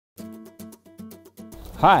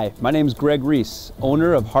Hi, my name is Greg Reese,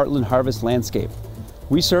 owner of Heartland Harvest Landscape.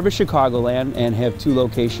 We service Chicagoland and have two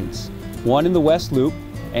locations, one in the West Loop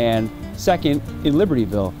and second in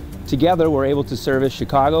Libertyville. Together we're able to service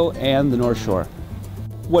Chicago and the North Shore.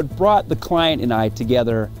 What brought the client and I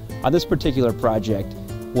together on this particular project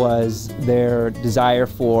was their desire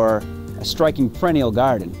for a striking perennial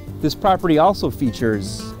garden. This property also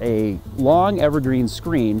features a long evergreen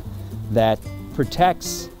screen that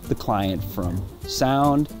protects the client from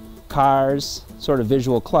sound, cars, sort of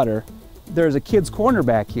visual clutter. There's a kid's corner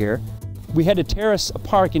back here. We had to terrace a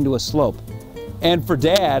park into a slope. And for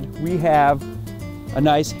Dad, we have a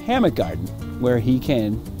nice hammock garden where he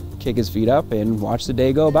can kick his feet up and watch the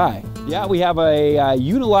day go by. Yeah, we have a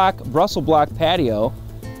unilock Brussels block patio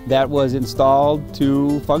that was installed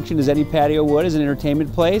to function as any patio would as an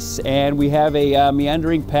entertainment place, and we have a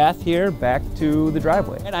meandering path here back to the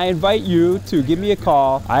driveway. And I invite you to give me a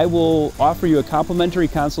call. I will offer you a complimentary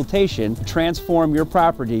consultation to transform your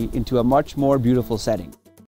property into a much more beautiful setting.